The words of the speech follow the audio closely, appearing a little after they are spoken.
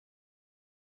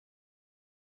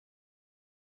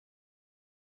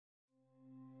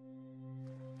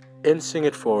In Sing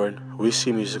It Forward, we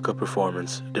see musical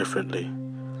performance differently.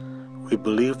 We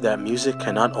believe that music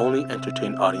can not only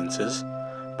entertain audiences,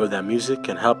 but that music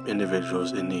can help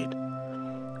individuals in need.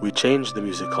 We change the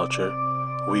music culture,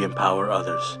 we empower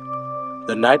others.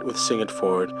 The night with Sing It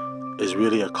Forward is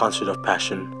really a concert of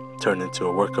passion turned into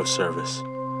a work of service.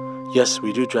 Yes,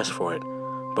 we do dress for it,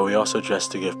 but we also dress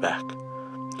to give back.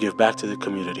 Give back to the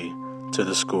community, to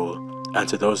the school, and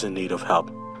to those in need of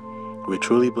help. We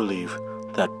truly believe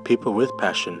that people with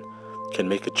passion can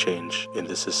make a change in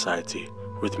this society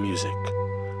with music,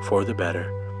 for the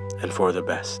better and for the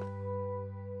best.